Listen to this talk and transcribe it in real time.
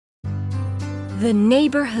The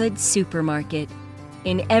neighborhood supermarket.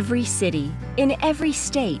 In every city, in every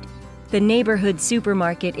state, the neighborhood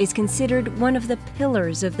supermarket is considered one of the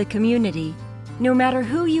pillars of the community. No matter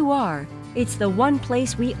who you are, it's the one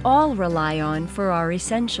place we all rely on for our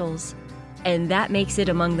essentials. And that makes it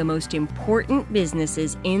among the most important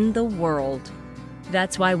businesses in the world.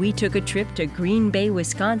 That's why we took a trip to Green Bay,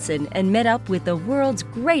 Wisconsin and met up with the world's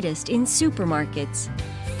greatest in supermarkets,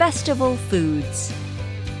 Festival Foods.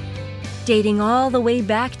 Dating all the way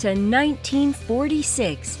back to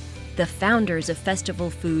 1946, the founders of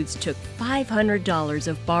Festival Foods took $500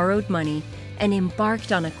 of borrowed money and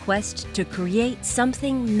embarked on a quest to create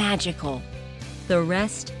something magical. The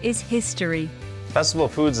rest is history. Festival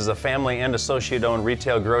Foods is a family and associate-owned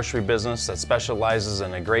retail grocery business that specializes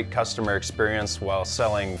in a great customer experience while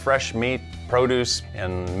selling fresh meat, produce,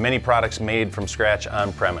 and many products made from scratch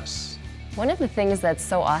on premise. One of the things that's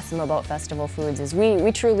so awesome about Festival Foods is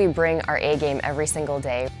we truly bring our A game every single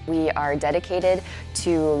day. We are dedicated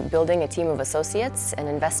to building a team of associates and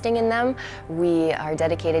investing in them. We are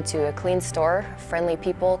dedicated to a clean store, friendly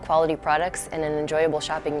people, quality products, and an enjoyable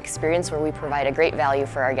shopping experience where we provide a great value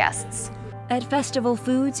for our guests. At Festival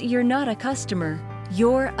Foods, you're not a customer,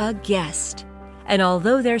 you're a guest. And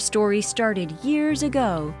although their story started years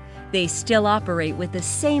ago, they still operate with the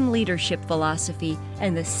same leadership philosophy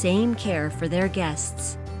and the same care for their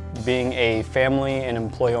guests. Being a family and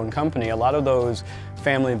employee-owned company, a lot of those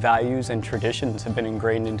family values and traditions have been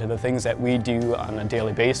ingrained into the things that we do on a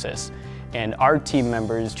daily basis. And our team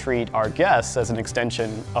members treat our guests as an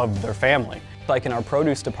extension of their family. Like in our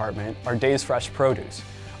produce department, our Days Fresh Produce,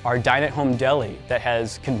 our dine-at-home deli that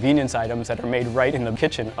has convenience items that are made right in the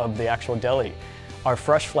kitchen of the actual deli. Our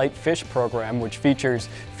Fresh Flight Fish program, which features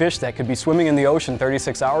fish that could be swimming in the ocean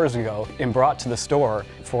 36 hours ago and brought to the store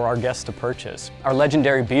for our guests to purchase. Our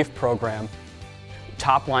legendary beef program,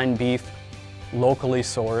 top-line beef, locally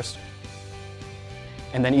sourced.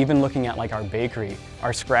 And then even looking at like our bakery,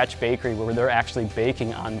 our Scratch Bakery, where they're actually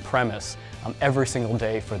baking on premise every single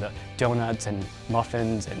day for the donuts and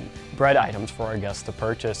muffins and bread items for our guests to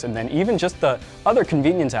purchase. And then even just the other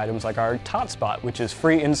convenience items like our Tot Spot, which is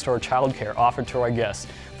free in-store childcare offered to our guests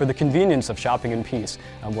for the convenience of shopping in peace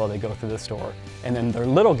while they go through the store. And then their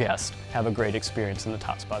little guests have a great experience in the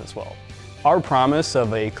Tot Spot as well. Our promise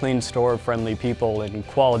of a clean store, friendly people, and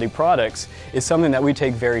quality products is something that we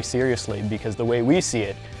take very seriously because the way we see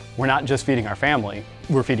it, we're not just feeding our family,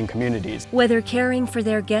 we're feeding communities. Whether caring for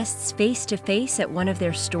their guests face-to-face at one of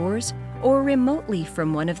their stores or remotely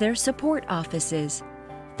from one of their support offices,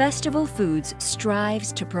 Festival Foods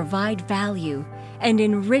strives to provide value and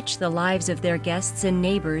enrich the lives of their guests and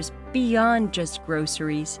neighbors beyond just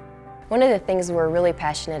groceries. One of the things we're really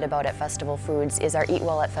passionate about at Festival Foods is our Eat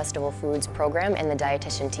Well at Festival Foods program and the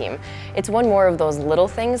dietitian team. It's one more of those little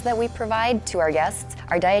things that we provide to our guests.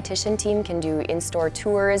 Our dietitian team can do in-store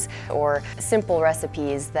tours or simple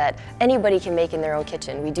recipes that anybody can make in their own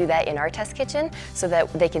kitchen. We do that in our test kitchen so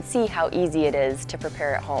that they can see how easy it is to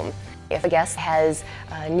prepare at home. If a guest has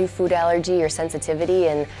a new food allergy or sensitivity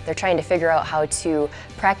and they're trying to figure out how to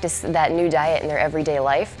practice that new diet in their everyday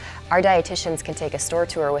life, our dietitians can take a store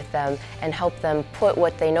tour with them and help them put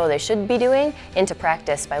what they know they should be doing into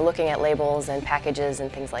practice by looking at labels and packages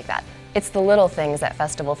and things like that. It's the little things at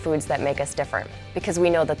Festival Foods that make us different because we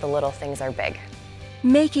know that the little things are big.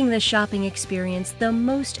 Making the shopping experience the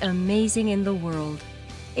most amazing in the world.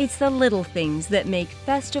 It's the little things that make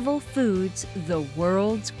Festival Foods the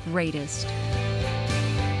world's greatest.